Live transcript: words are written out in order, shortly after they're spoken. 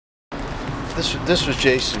This was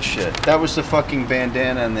Jason's shit. That was the fucking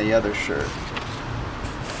bandana and the other shirt.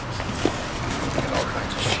 Get all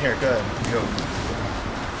kinds of shit. Here, go ahead. Go.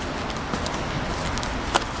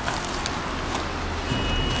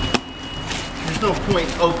 There's no point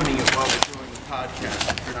in opening it while we're doing the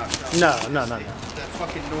podcast if you're not filming. No. That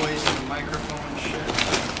fucking noise and the microphone and shit.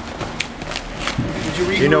 Did you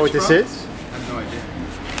read? Do you know what this is? I have no idea.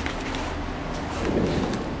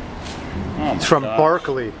 Oh, It's from gosh.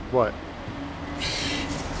 Barkley. What?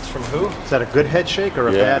 It's from who? Is that a good head shake or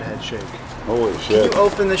a Yeah. bad head shake? Holy Can shit. you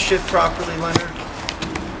open this shit properly, Leonard?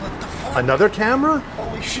 What the fuck? Another camera?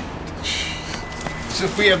 Holy shit. So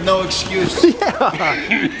if we have no excuse.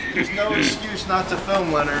 Yeah. There's no excuse not to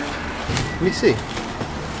film, Leonard. Let me see. Isn't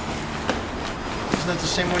that the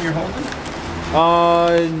same one you're holding?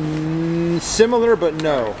 Similar, but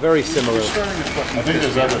no. Very similar. You're starting to fucking I think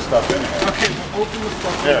there's other stuff in here. Okay, well, open the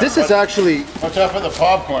fucking... Yeah. This is actually... Watch out for the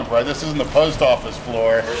popcorn, bro. This isn't the post office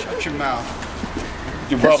floor. Shut your mouth.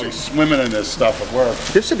 You're probably swimming in this stuff at work.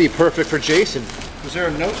 This would be perfect for Jason. Was there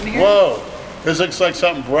a note in here? Whoa. This looks like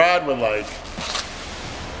something Brad would like.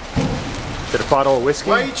 Is it a bottle of whiskey?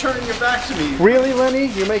 Why are you turning your back to me? Really, Lenny?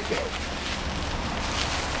 You make...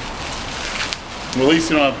 At least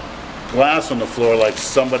you don't have glass on the floor like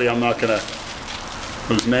somebody I'm not gonna,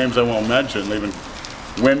 whose names I won't mention, leaving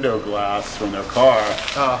window glass from their car.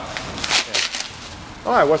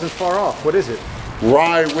 Oh, I wasn't far off. What is it?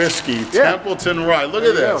 Rye whiskey, Templeton Rye. Look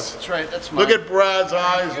at this. That's right, that's mine. Look at Brad's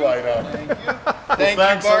eyes light up. Thank you. Well, Thank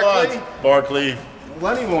thanks you, a Barkley. lot, Barkley.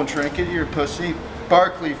 Lenny won't drink it, you're a pussy.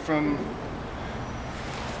 Barkley from...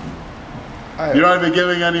 You're not even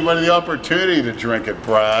giving anybody the opportunity to drink it,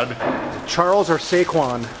 Brad. Charles or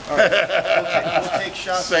Saquon? We'll take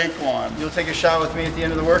shots. Saquon. You'll take a shot with me at the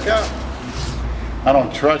end of the workout? I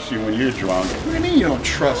don't trust you when you're drunk, What do you mean you don't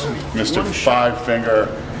trust me? Mr. One shot. Five-Finger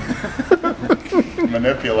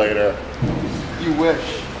Manipulator. You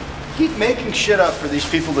wish. Keep making shit up for these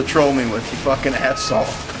people to troll me with, you fucking asshole.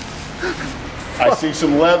 I see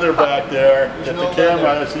some leather back there. Get no the camera.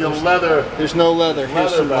 leather. I see a leather. There's no leather. Here's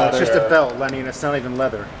Leather some back leather. It's just a belt, Lenny, and it's not even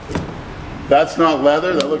leather. That's not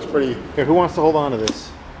leather. That looks pretty. Here, who wants to hold on to this?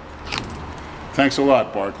 Thanks a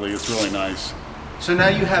lot, Barkley. It's really nice. So now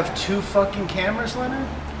you have two fucking cameras, Leonard?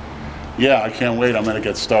 Yeah, I can't wait. I'm gonna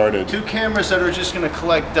get started. Two cameras that are just gonna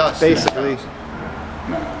collect dust. Basically.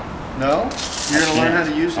 No? You're gonna learn how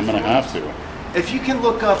to use it? I'm gonna have to. If you can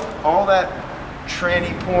look up all that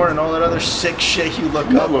tranny porn and all that other sick shit you look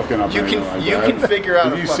I'm up, not looking up you anything can like you that. can figure out.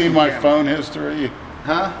 Have a you fucking seen my camera. phone history?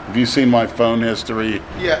 Huh? Have you seen my phone history?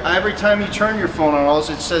 Yeah. Every time you turn your phone on, all it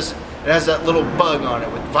says it has that little bug on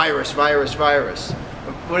it with virus.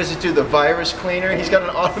 What does it do? The virus cleaner? He's got an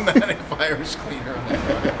automatic virus cleaner on there.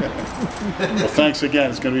 Well, thanks again.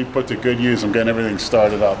 It's gonna be put to good use. I'm getting everything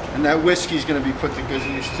started up. And that whiskey's gonna be put to good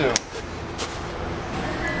use too.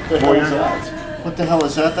 What is that? What the hell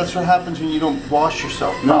is that? That's what happens when you don't wash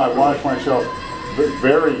yourself. No, I wash myself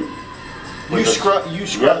very. You scrub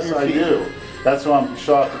Yes, your I feet. do. That's why I'm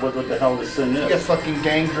shocked with what the hell this thing You get is. fucking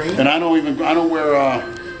gangrene. And I don't wear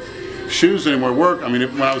shoes anymore.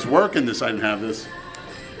 When I was working this, I didn't have this.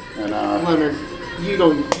 And Leonard, you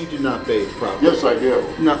do not bathe properly. yes, I do.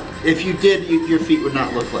 No, if you did, your feet would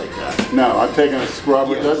not look like that. No, I'm taking a scrub.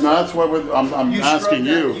 Yes. No, that's what I'm asking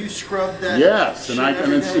you. You scrubbed that. Yes, shit and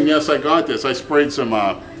every day? yes, I got this. I sprayed some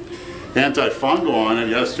antifungal on it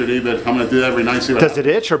yesterday, but I'm gonna do that every night. See what Does it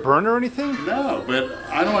itch or burn or anything? No, but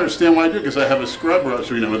I don't understand why I do because I have a scrub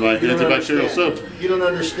brush, with my You don't antibacterial understand. soap. You don't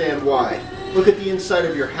understand why. Look at the inside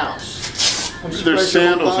of your house. I'm surprised your whole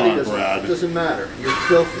sandals body on, doesn't- Brad. Doesn't matter. You're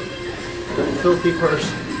filthy. You're a filthy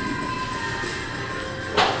person.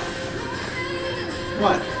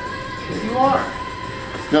 What? You are.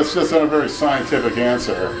 That's just not a very scientific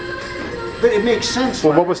answer. But it makes sense.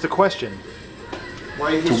 Well, what Leonard. was the question?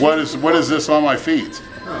 Why So what is this on my feet?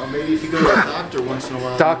 Oh, maybe if you go to the doctor once in a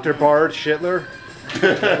while. Dr. Bard Schittler?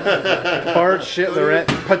 Bard Schittler at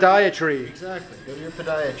podiatry. Exactly. Go to your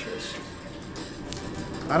podiatrist.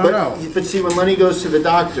 I don't know. But see, when Lenny goes to the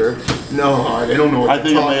doctor, no, they don't know what I they're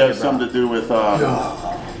think it may talking have about. something to do with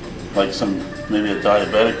like maybe a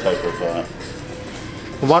diabetic type of.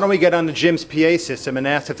 Why don't we get on the gym's PA system and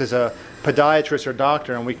ask if there's a podiatrist or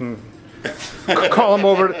doctor, and we can call them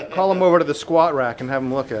over to the squat rack and have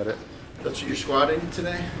them look at it. That's what you're squatting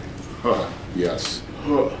today? Yes.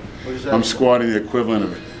 What is that? I'm squatting the equivalent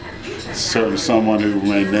of someone who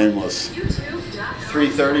remained nameless.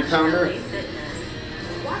 330 pounder?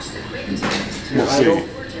 We'll see.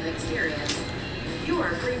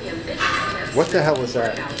 What the hell is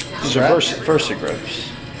that? These are Versa grips.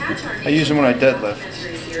 I use them when I deadlift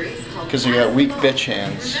because I got weak bitch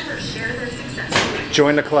hands.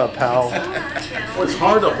 Join the club, pal. Well, it's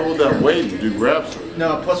hard to hold that weight and do reps.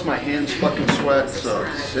 No, plus my hands fucking sweat, so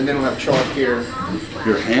and they don't have chalk here.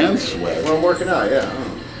 Your hands sweat. When I'm working out,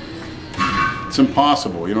 yeah. It's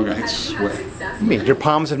impossible. You don't get sweat. You mean your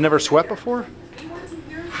palms have never sweat before?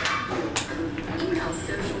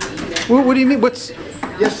 What do you mean? What's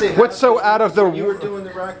Yes, they have. what's so out of the? You were doing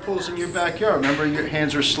the rack pulls in your backyard. Remember, your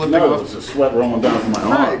hands were slipping No, off. it's the sweat rolling down from my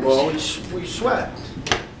Right. arms. Well, we sweat.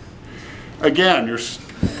 Again, you're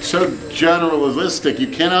so generalistic. You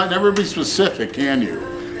cannot never be specific, can you?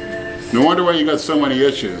 No wonder why you got so many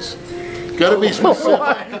issues. Got to be specific.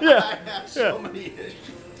 I have so many issues.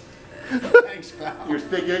 Thanks, pal.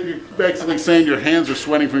 You're basically saying your hands are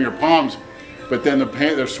sweating from your palms, but then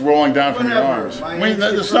they're rolling down from your Whatever. arms. My I mean, hands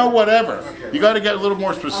get there's no covered. whatever. Okay. You got to get a little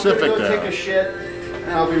more I'm specific gonna go take a there. shit,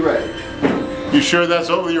 and I'll be ready. You sure that's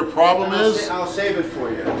what your problem is? I'll save it for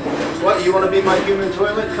you. What, you want to be my human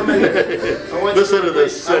toilet? Come in here. Listen to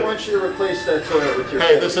this. I want you to replace that toilet with your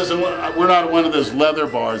Hey, head. this isn't. We're not one of those leather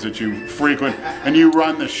bars that you frequent and you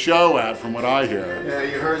run the show at, from what I hear. Yeah,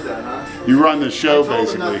 you heard that, huh? You run the show I told him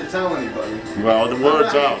basically. not to tell anybody. Well, the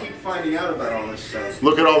word's I out. keep finding out about all this stuff.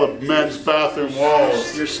 Look at all the men's bathroom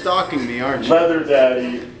walls. You're stalking me, aren't you? Leather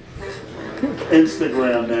Daddy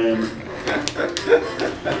Instagram name.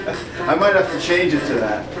 I might have to change it to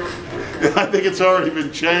that. I think it's already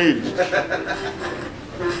been changed.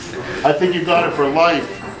 I think you got it for life.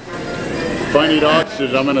 If I need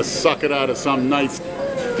oxygen, I'm gonna suck it out of some nice,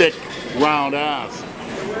 thick, round ass.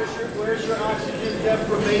 Where's your oxygen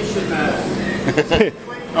deprivation mask?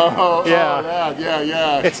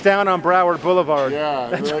 Yeah. It's down on Broward Boulevard. Yeah,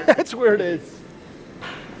 That's where it is.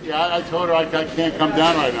 yeah. I told her I can't come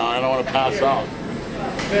down right now. I don't want to pass out.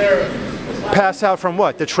 Pass out from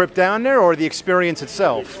what? The trip down there or the experience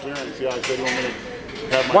itself? Experience. Yeah, I said you want me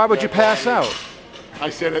to have my Why would you dead pass body. out? I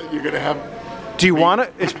said you're gonna have. Do you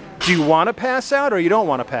want to? Do you want to pass out or you don't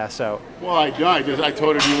want to pass out? Well, I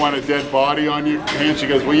told her, do you want a dead body on your hands? She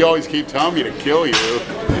goes, well, you always keep telling me to kill you.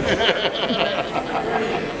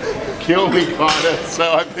 Kill me, Carter.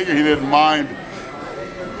 So I figured he didn't mind.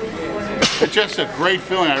 It's just a great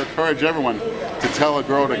feeling. I encourage everyone to tell a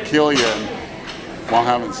girl to kill you while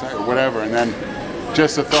having sex or whatever. And then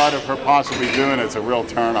just the thought of her possibly doing it's a real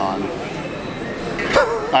turn on.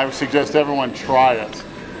 I would suggest everyone try it.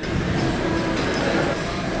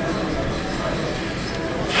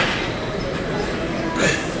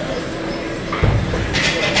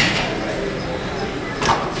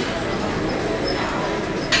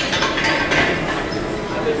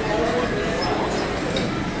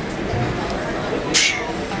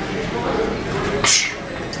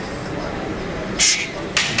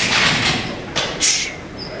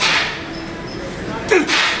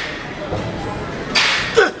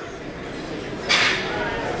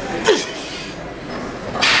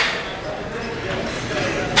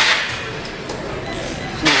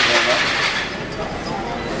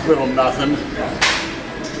 Little nothing.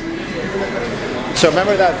 So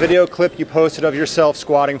remember that video clip you posted of yourself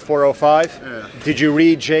squatting 405? Yeah. Did you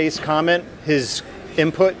read Jay's comment, his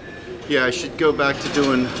input? Yeah, I should go back to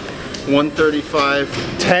doing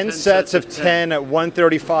 135. 10 sets of 10 at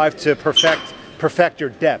 135 to perfect your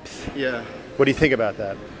depth. Yeah, What do you think about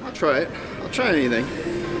that? I'll try it. I'll try anything.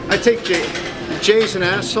 I take Jay. Jay's an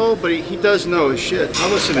asshole, but he does know his shit. I'll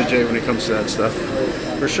listen to Jay when it comes to that stuff.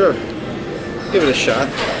 For sure. Give it a shot.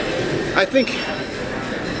 I think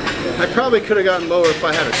I probably could have gotten lower if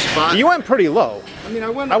I had a spot. You went pretty low. I mean, I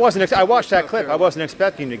went. I watched that clip. I wasn't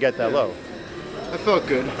expecting you to get that low. I felt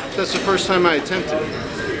good. That's the first time I attempted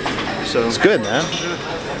it. So It's good, man.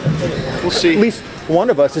 we'll see. At least one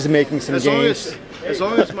of us is making some As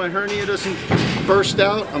long as my hernia doesn't burst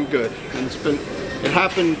out, I'm good. And it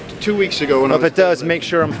happened 2 weeks ago when I If was it does, deadlifting. make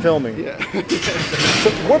sure I'm filming. Yeah. So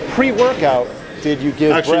what pre-workout did you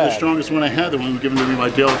give Actually, Brad? the strongest one I had, the one given to me by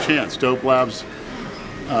Dale Chance, Dope Labs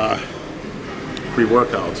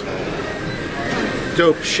pre-workout.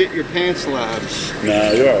 Dope shit your pants labs.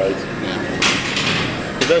 Nah, you're all right.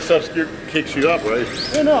 But that stuff kicks you up, right?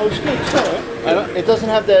 Yeah, no, it's good. It's all right. It doesn't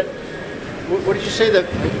have that. What did you say? That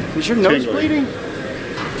is your nose Tingling. bleeding?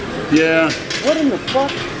 Yeah. What in the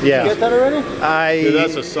fuck? Yeah. You get that already? Yeah,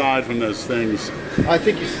 that's aside from those things. I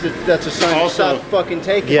think that's a sign to Also- stop fucking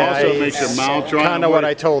taking. Yeah, Also, it makes your mouth dry. kind of what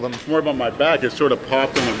I told him. More about my back. It sort of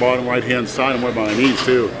popped on the bottom right-hand side, and more about my knees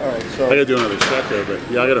too. All right, I so gotta do another set there, but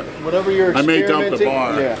yeah, I gotta. whatever you're I may experimenting, dump the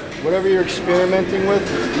bar. yeah, whatever you're experimenting with,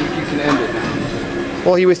 you can end it now.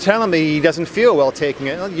 Well, he was telling me he doesn't feel well taking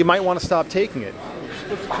it. You might want to stop taking it.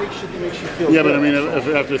 supposed to take shit that makes you feel Yeah, good. but I mean, if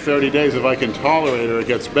after 30 days, if I can tolerate it or it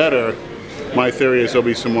gets better, my theory is there'll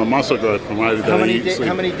be some more muscle growth from either How that I many, eat, sleep.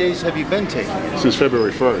 how many days have you been taking it? Since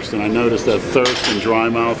February 1st, and I noticed that thirst and dry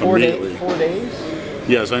mouth 4 immediately. 4 days?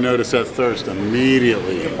 Yes, I noticed that thirst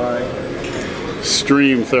immediately.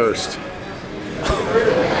 Stream thirst.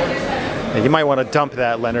 Yeah, you might want to dump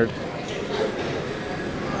that, Leonard.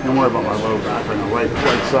 Don't worry about my low back right now.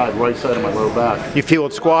 Right side of my low back. You feel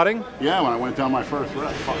it squatting? Yeah, when I went down my first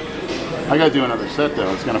rep. Fuck. I gotta do another set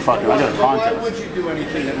though. It's gonna fucking. I got a Why contest. would you do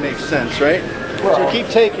anything that makes sense, right? Well, so keep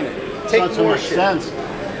taking it. It's Take not so more much shit. sense,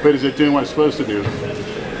 but is it doing what it's supposed to do?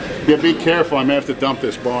 Yeah, be careful. I may have to dump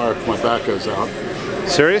this bar if my back goes out.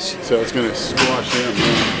 Serious? So it's gonna squash in.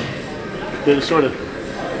 Yeah, just sort of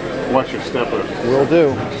watch your stepper. Will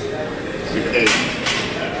do. Okay.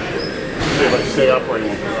 See if I stay upright.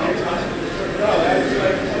 Won't go out.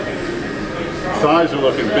 Thighs are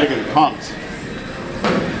looking big and pumped.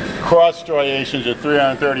 Cross striations at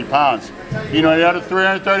 330 pounds. You know any other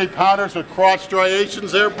 330 pounders with cross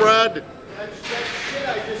striations there, Brad? That shit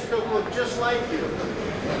I just took look just like you.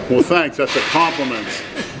 Well, thanks. That's a compliment.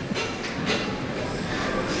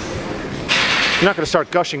 You're not going to start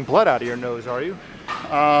gushing blood out of your nose, are you?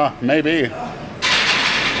 Maybe.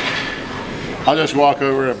 I'll just walk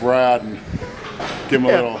over to Brad and give him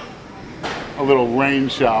a little rain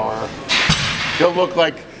shower. He'll look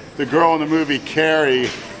like the girl in the movie Carrie.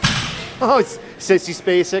 Oh, it's Sissy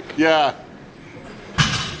Spacek. Yeah.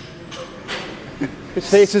 His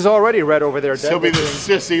face is already red over there. He'll be the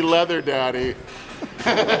deadlifting. sissy leather daddy.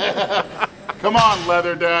 Come on,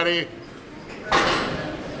 leather daddy.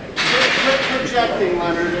 Quit projecting,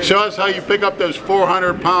 Leonard. Show us how you pick up those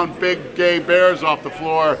 400-pound big gay bears off the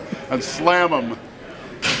floor and slam them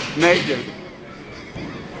naked.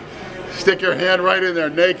 Stick your hand right in there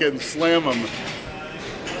naked and slam them.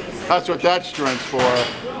 That's what that strength's for.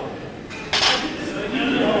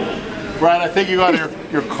 Brad, I think you got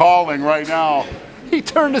your calling right now. He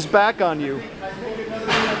turned his back on you. Your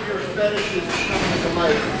fetishes coming to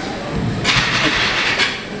life.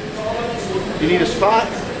 You need a spot?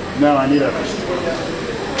 No, I need a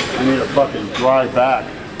fucking dry back.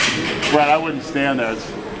 Brad, I wouldn't stand there. It's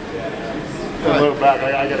a low back.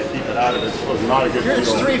 I gotta keep it out of it. It's not a good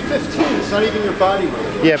It's feel. 315. It's not even your body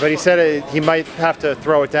weight. Yeah, but he said he might have to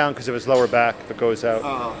throw it down because of his lower back if it goes out.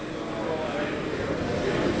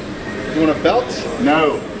 You want a belt?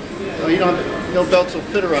 No. Oh, you don't have, no belts will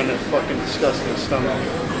fit around that fucking disgusting stomach.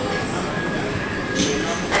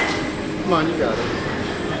 Come on, you got it.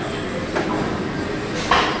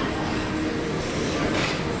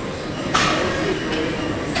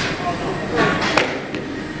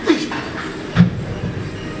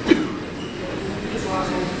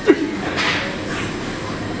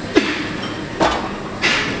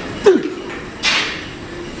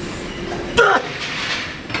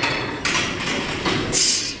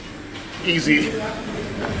 Easy.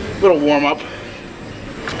 Little warm up.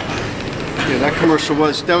 Yeah, that commercial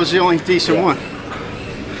was the only decent one.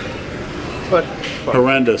 But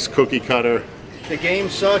Horrendous cookie cutter. the game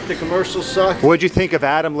sucked, the commercial sucked. What'd you think of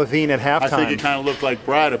Adam Levine at halftime? I think it kind of looked like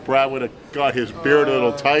Brad. If Brad would have got his beard a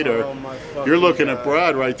little tighter, my fucking you're looking at God.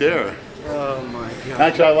 Brad right there. Oh my god.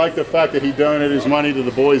 Actually, I like the fact that he donated his money to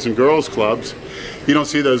the Boys and Girls Clubs. You don't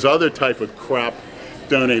see those other type of crap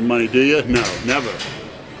donate money, do you? No, never.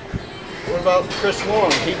 What about Chris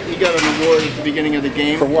Long? He got an award at the beginning of the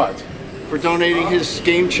game For what? for donating his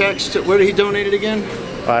game checks to, where did he donate it again?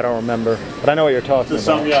 I don't remember, but I know what you're talking To about.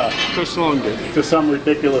 some, yeah, Chris Long did. to some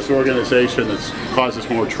ridiculous organization that causes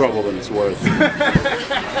more trouble than it's worth.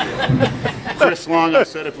 Chris Long, I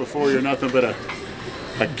said it before, you're nothing but a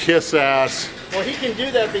kiss ass. Well, he can do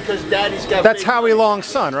that because Daddy's got. That's big Howie money. Long's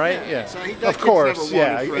son, right? Yeah. So that Of kid's course, never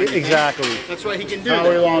yeah, wanted for anything. exactly. That's why he can do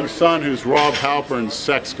Howie that. Long's son, who's Rob Halpern's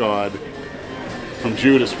sex god from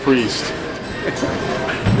Judas Priest.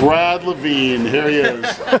 Brad Levine, here he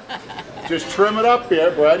is. Just trim it up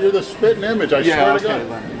here, Brad. You're the spitting image, I swear to God.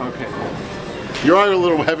 Lenny, okay. You are a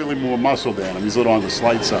little heavily more muscled than him. He's a little on the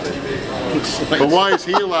slight side. But why is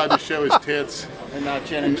he allowed to show his tits? And not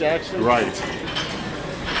Janet Jackson? Right.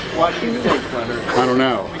 Why do you think, Leonard? I don't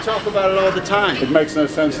know. We talk about it all the time. It makes no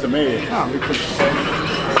sense to me. No, because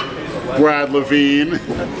Brad Levine.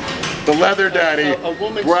 The leather daddy. A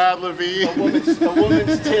woman's- Brad Levine. a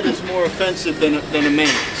woman's tit is more offensive than a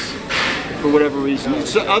man's, for whatever reason.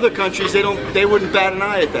 So other countries, they wouldn't bat an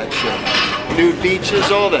eye at that shit. Nude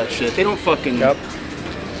beaches, all that shit. They don't fucking. Yep.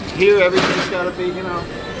 Here, everything's got to be,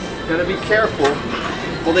 got to be careful.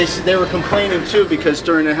 Well, they were complaining too because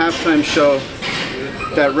during the halftime show,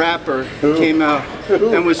 that rapper came out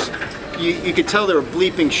and was you could tell they were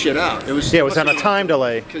bleeping shit out. It was Yeah, it was on a time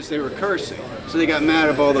delay. because they were cursing, so they got mad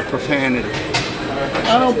of all the profanity.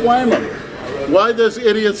 I don't blame them. Why those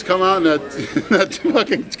idiots come out in that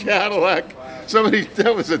fucking Cadillac?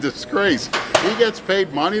 That was a disgrace. He gets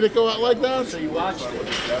paid money to go out like that? So you watched it?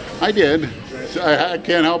 I did. So I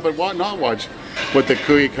can't help but not watch what the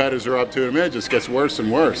cookie cutters are up to in a minute. It just gets worse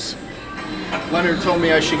and worse. Leonard told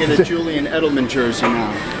me I should get a Julian Edelman jersey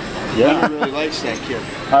now. Yeah. Leonard really likes that kid.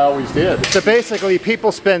 I always did. So basically,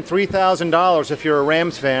 people spend $3,000 if you're a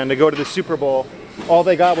Rams fan to go to the Super Bowl. All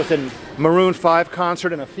they got was a Maroon 5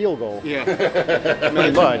 concert and a field goal. Yeah.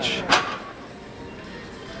 Pretty much.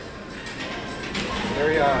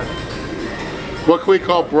 Very odd. What can we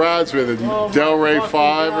call Brad's with it? Delray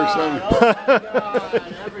 5 or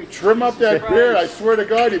something? Trim up that beard. I swear to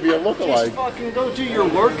God, you'd be a Just lookalike. fucking go do your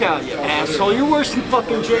workout, you asshole. You're worse than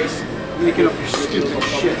fucking Jason. Making up your stupid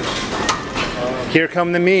shit. Here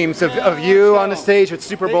come the memes of you on the stage at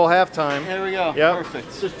Super Bowl halftime. There we go. Yep.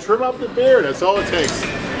 Perfect. Just trim up the beard. That's all it takes.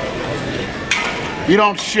 You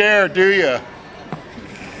don't share, do you?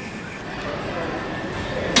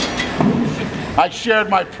 I shared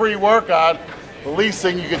my pre-workout. The least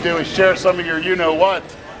thing you could do is share some of your you-know-what.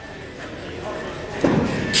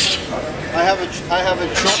 I have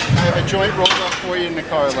a joint rolled up for you in the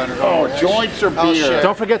car, Leonard. Oh, joints or I'll beer? share.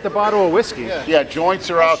 Don't forget the bottle of whiskey. Yeah. Yeah, joints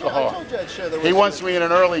or I alcohol. told you I'd share the He whiskey. wants me in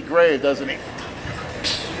an early grave, doesn't he?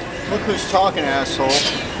 Look who's talking, asshole.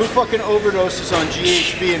 Who fucking overdoses on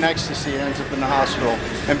GHB and ecstasy and ends up in the hospital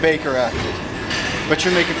and Baker acted? But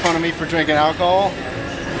you're making fun of me for drinking alcohol?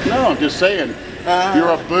 No, I'm just saying. You're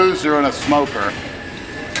a boozer and a smoker.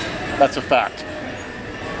 That's a fact.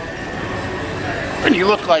 And you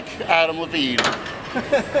look like Adam Levine.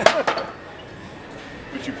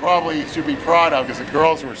 Which you probably should be proud of because the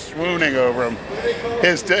girls were swooning over him.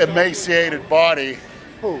 His emaciated body.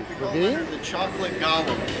 Who? Leonard the chocolate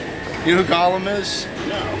golem. You know who Gollum is?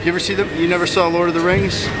 No. You ever see you never saw Lord of the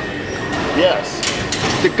Rings? Yes.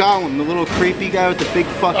 The Gollum, the little creepy guy with the big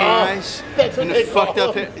fucking eyes. That's what and they the fucked call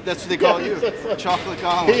up him. hair. That's what they call Yeah, you. that's what- Chocolate He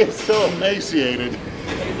Gollum. is so emaciated.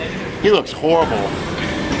 He looks horrible.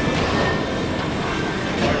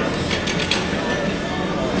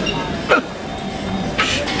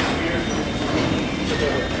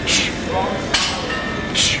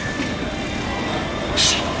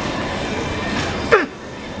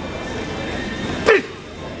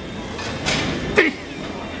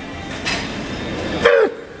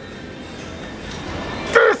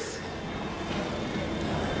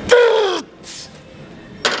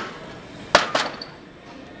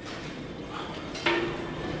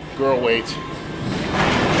 Girl, wait.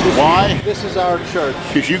 Why? This is our church.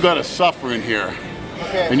 Because you got to suffer in here.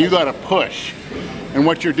 Okay. And you got to push. And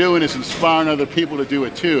what you're doing is inspiring other people to do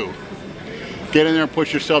it too. Get in there and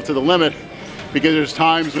push yourself to the limit. Because there's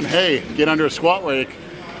times when, hey, get under a squat rake.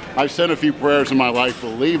 I've said a few prayers in my life,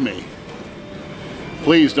 believe me.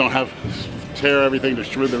 Please don't tear everything to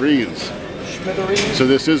smithereens. Smithereens? So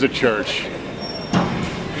this is a church.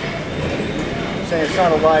 Saying it's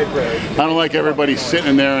not a library. I don't like everybody sitting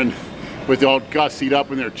in there and with all gussied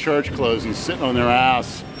up in their church clothes and sitting on their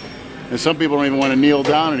ass. And some people don't even want to kneel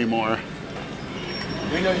down anymore.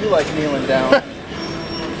 We know you like kneeling down.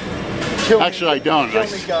 Kill Actually, I don't. Kill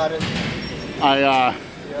me, got it.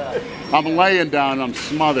 I'm laying down and I'm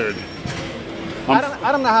smothered.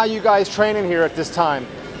 I don't know how you guys train in here at this time.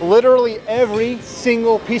 Literally every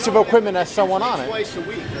single piece of equipment has someone on it. Twice a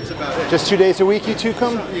week, that's about it. Just 2 days a week you two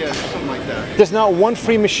come? Yeah, something like that. There's not one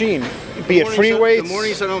free machine, be it free weights. The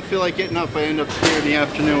mornings I don't feel like getting up, I end up here in the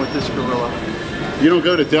afternoon with this gorilla. You don't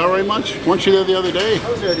go to Delray much? Weren't you there the other day? I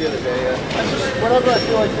was there the other day, yeah. I just, whatever I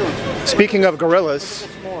feel like doing. Speaking of gorillas,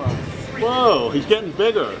 Whoa, he's getting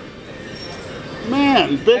bigger.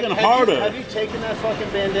 Man, big and harder. Have you taken that fucking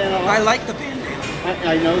bandana off? I like the bandana.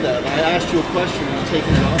 I know that. I asked you a question. Have you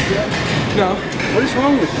taken it off yet? No. What is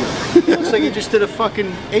wrong with you? It looks like you just did a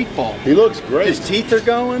fucking 8-ball. He looks great. His teeth are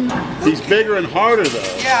going. He's bigger and harder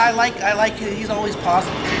though. Yeah, I like it. He's always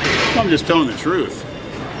positive. I'm just telling the truth.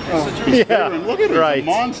 It's the truth. He's Yeah, bigger and look at him, right. he's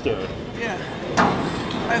a monster. Yeah.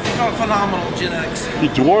 I have phenomenal genetics. You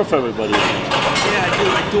dwarf everybody. Yeah,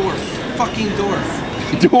 I do. I dwarf. Fucking dwarf.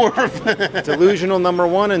 Dwarf. delusional number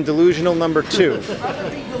 1 and delusional number 2. I don't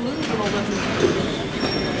think delusional doesn't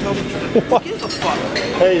tell the truth. Who gives a fuck?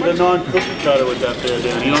 Hey, the non-cookie cutter with that there,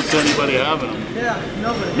 Dan. You don't see anybody having them. Yeah,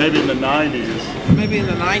 nobody. Maybe in the 90s. Maybe in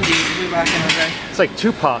the 90s, way back in the day. It's like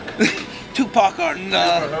Tupac. Tupac and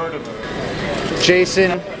Heard of her.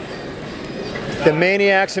 Jason, the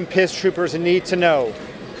Maniacs and Piss Troopers need to know,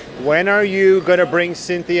 when are you going to bring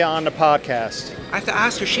Synthia on the podcast? I have to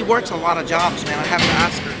ask her. She works a lot of jobs, man. I have to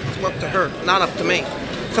ask her. It's up to her, not up to me.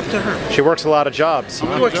 It's up to her. She works a lot of jobs. She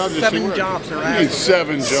works 7 jobs. Her What do you mean ass.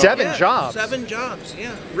 7 jobs? 7 jobs? 7 jobs,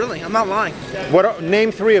 yeah. Really, I'm not lying.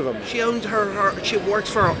 Name 3 of them. She owns she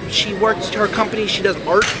works her company, she does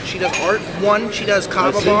art. One, she does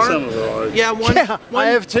kava I've seen bar. some of her art. Yeah, one. Yeah, I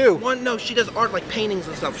have too. One, no, she does art like paintings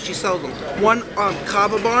and stuff. She sells them. One,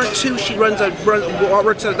 kava bar. 2, she works at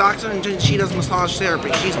a doctor, and then she does massage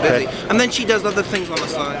therapy. She's busy. And then she does other things on the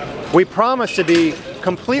side. We promise to be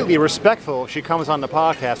completely respectful. She comes on the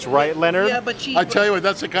podcast, right, Leonard? Yeah, but she. I tell you what,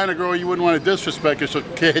 that's the kind of girl you wouldn't want to disrespect because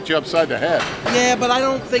she'll hit you upside the head. Yeah, but I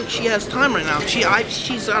don't think she has time right now. She's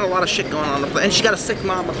got a lot of shit going on, and she got a sick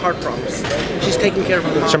mom with heart problems. She's taking care of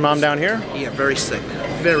her mom. Is her mom down here? Yeah, very sick,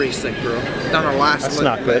 girl. Down her last. That's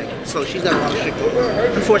not good. So she's got a lot of shit going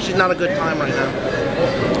on. Unfortunately, not a good time right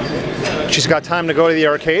now. She's got time to go to the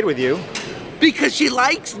arcade with you. Because she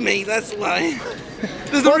likes me. That's why.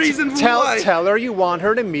 There's a reason why. Tell her you want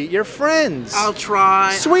her to meet your friends. I'll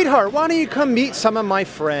try. Sweetheart, why don't you come meet some of my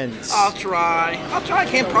friends? I'll try. I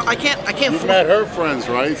can't. You've met her friends,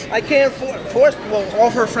 right? I can't force. Well,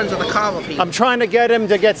 all her friends are the kava people. I'm trying to get him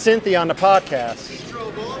to get Synthia on the podcast. He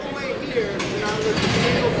drove all the way here to not let the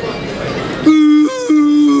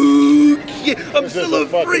I'm still a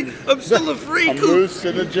freak. I'm still a freak. A moose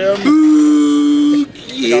in the gym?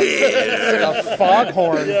 Yeah. A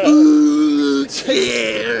foghorn.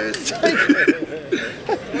 Cheers.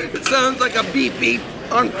 It sounds like a beep beep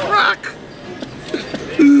on crack.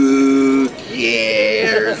 Who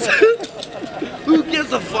cares? Who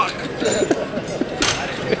gives a fuck?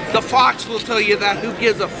 The fox will tell you that. Who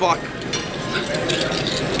gives a fuck?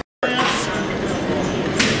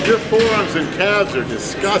 Your forearms and calves are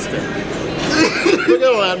disgusting. Look at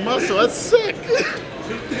all that muscle, that's sick.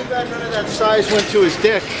 Too bad none of that size went to his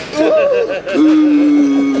dick.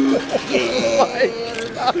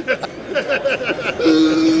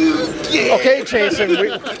 Okay, Jason,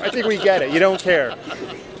 I think we get it. You don't care.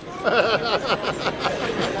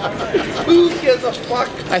 Who gives a fuck?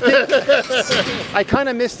 I kind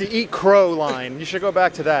of missed the eat crow line. You should go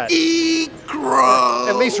back to that. Eat crow.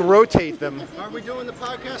 At least rotate them. Aren't we doing the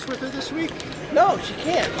podcast with her this week? No, she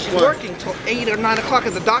can't. She's working till 8 or 9 o'clock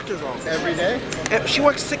at the doctor's office. Every day? She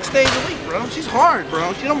works 6 days a week, bro. She's hard,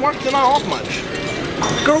 bro. She don't work, she's not off much.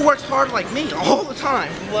 Girl works hard like me all the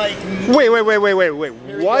time. Like, Wait.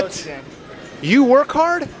 What? You work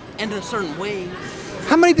hard? And in certain ways.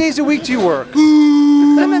 How many days a week do you work?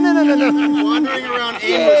 No. wandering around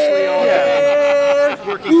aimlessly all day.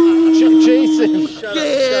 Working. Jason. Shut up.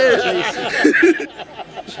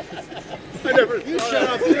 You shut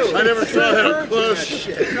up too. I never saw that up close.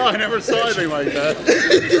 No, I never saw anything like that.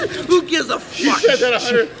 Who gives a You fuck? said that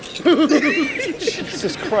 100.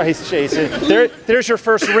 Jesus Christ, Jason. There's your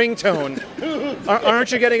first ringtone.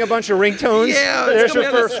 Aren't you getting a bunch of ringtones? Yeah. There's your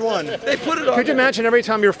first one. They put it on. Could you imagine every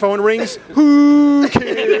time your phone rings? Who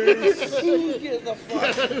cares? Who gives a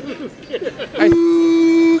fuck?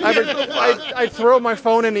 I throw my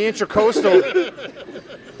phone in the intercoastal.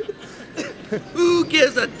 Who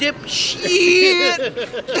gives a dip shit?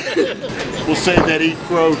 We'll save that Eat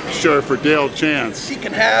Crow shirt for Dale Chance. She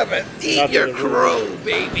can have it. Eat Not your that it crow,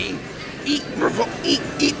 baby. Eat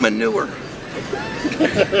manure.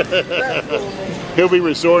 He'll be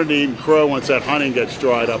resorting to eating crow once that hunting gets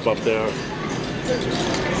dried up there.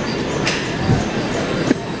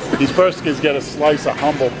 He's first going to get a slice of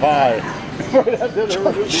humble pie. That's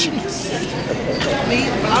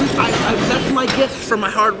my gift for my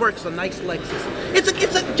hard work. It's a nice Lexus. It's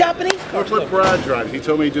a Japanese car. That's what Brad drives. He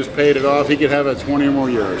told me he just paid it off. He could have it 20 more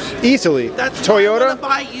years. Easily. That's why I'm Toyota? gonna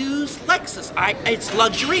buy used Lexus. It's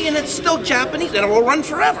luxury and it's still Japanese, and it will run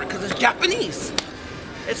forever because it's Japanese.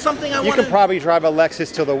 It's something I want. You can probably drive a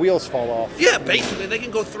Lexus till the wheels fall off. Yeah, basically they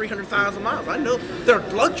can go 300,000 miles. I know they're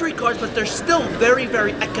luxury cars, but they're still very,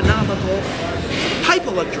 very economical type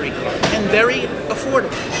of luxury car and very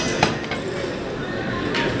affordable.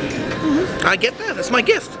 I get that. That's my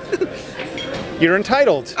gift. You're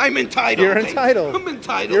entitled. I'm entitled. You're entitled. I'm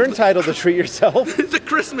entitled. You're entitled to treat yourself. It's a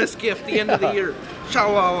Christmas gift, the end of the year.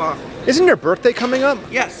 Shalala. Isn't your birthday coming up?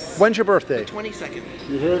 Yes. When's your birthday? 22nd.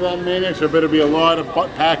 You hear that, maniacs? There better be a lot of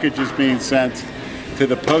packages being sent to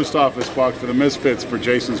the post office box for the Misfits for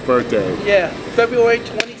Jason's birthday. Yeah, February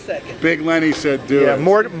 22nd. Big Lenny said do Yeah, it.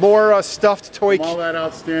 more stuffed toy. All that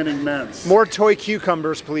outstanding mints. More toy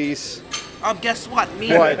cucumbers, please. Guess what?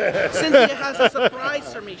 What? Synthia has a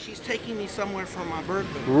surprise for me. She's taking me somewhere for my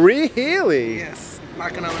birthday. Really? Yes.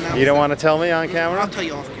 Not gonna announce. You don't that. want to tell me on I'll camera? tell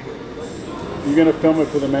you off camera. You gonna film it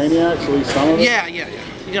for the Maniacs, at least some of it? Yeah.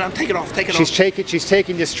 You know, take it off. She's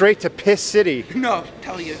taking you straight to Piss City. No,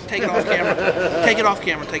 tell you, take it off camera. Take it off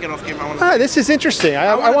camera. This is interesting.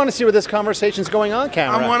 I want to see where this conversation's going on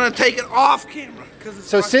camera. I want to take it off camera.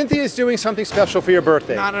 So Cynthia is doing something special for your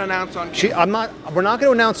birthday. Not an announce on camera. We're not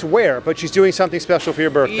going to announce where, but she's doing something special for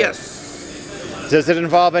your birthday. Yes. Does it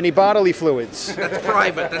involve any bodily fluids? That's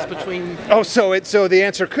private. That's between. Oh, so the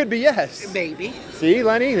answer could be yes. Maybe. See,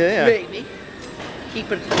 Lenny? Yeah. Maybe.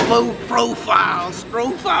 Keep it low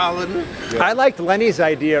profiling. I liked Lenny's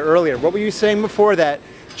idea earlier. What were you saying before, that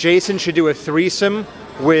Jason should do a threesome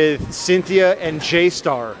with Cynthia and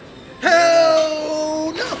J-Star?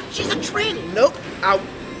 Hell no! She's a tranny. Nope. Out.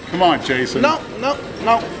 Come on, Jason. No.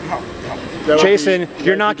 Jason,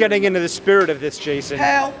 you're not getting into the spirit of this, Jason.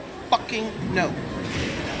 Hell fucking no.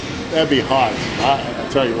 That'd be hot. I'll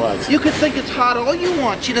tell you what. You could think it's hot all you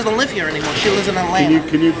want. She doesn't live here anymore. She lives in Atlanta.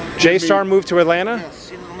 Can you J-Star moved to Atlanta? Yes,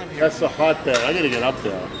 she doesn't live here. That's the hot there. I gotta get up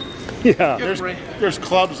there. Yeah. There's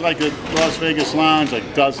clubs like at Las Vegas Lounge,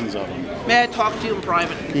 like dozens of them. May I talk to you in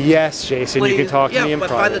private? Yes, Jason, Please? you can talk to me in but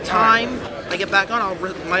private. by the time I get back on,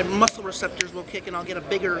 my muscle receptors will kick in. I'll get a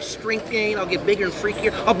bigger strength gain. I'll get bigger and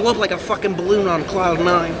freakier. I'll blow up like a fucking balloon on cloud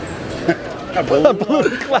 9. A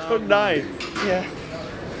balloon cloud 9. Yeah.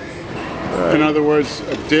 In other words,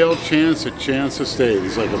 a Dale Chance, a chance to stay.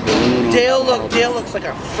 He's like a balloon. Dale looks like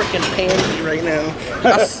a freaking pansy right now.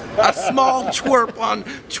 A small twerp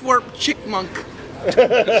chickmunk.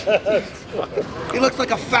 He looks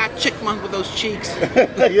like a fat chickmunk with those cheeks.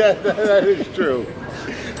 Yeah, that is true.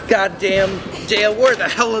 Goddamn, Dale, where the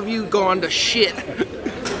hell have you gone to shit?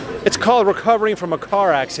 It's called recovering from a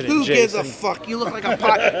car accident, Who gives Jason. a fuck? You look like a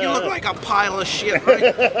pile of shit,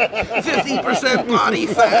 right? 50% body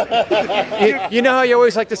fat. You know how you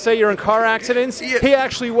always like to say you're in car accidents? Yeah. He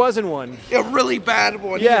actually was in one. A really bad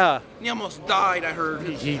one. Yeah. He almost died, I heard.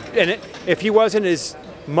 If he wasn't as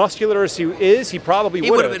muscular as he is, he probably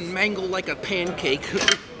He would would have. have been mangled like a pancake.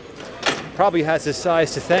 Probably has his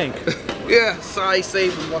size to thank. Yeah, size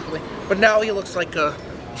saved him, luckily. But now he looks like a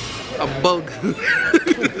bug.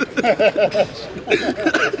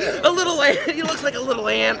 A little ant. He looks like a little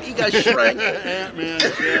ant. He got shrank. Ant-Man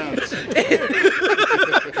chance.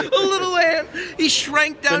 A little ant. He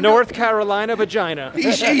shrank down. The North Carolina vagina.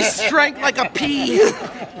 He shrank like a pea.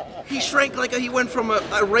 He shrank like he went from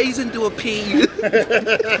a raisin to a pea. He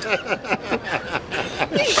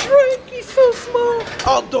shrank. He's so small.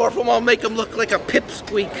 I'll dwarf him. I'll make him look like a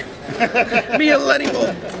pipsqueak. Me and Lenny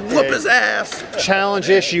will whoop his ass. Challenge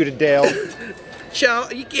issue to Dale.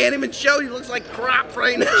 You can't even show. He looks like crap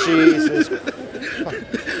right now. Jesus.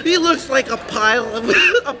 He looks like a pile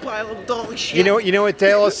of dog shit. You know what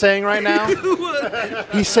Dale is saying right now? What?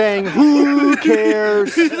 He's saying, "Who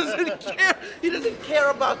cares?" He doesn't care. He doesn't care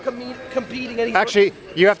about competing anymore. Actually,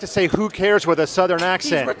 you have to say "Who cares" with a Southern he's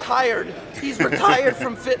accent. retired. He's retired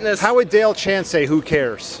from fitness. How would Dale Chance say "Who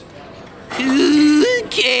cares"? Who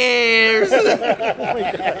cares?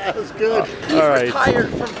 That's good. He's All right. retired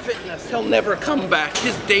from fitness. He'll never come back.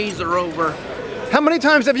 His days are over. How many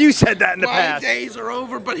times have you said that in the My past? days are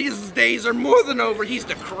over, but his days are more than over. He's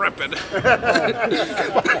decrepit.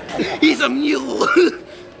 He's a mule.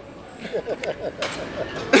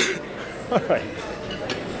 All right.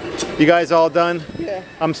 You guys all done? Yeah.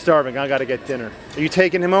 I'm starving. I gotta get dinner. Are you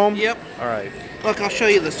taking him home? Yep. All right. Look, I'll show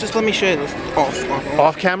you this. Just let me show you this. Off.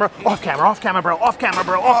 Off camera? Off camera, bro. Off camera,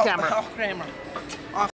 bro. Off camera. Off camera.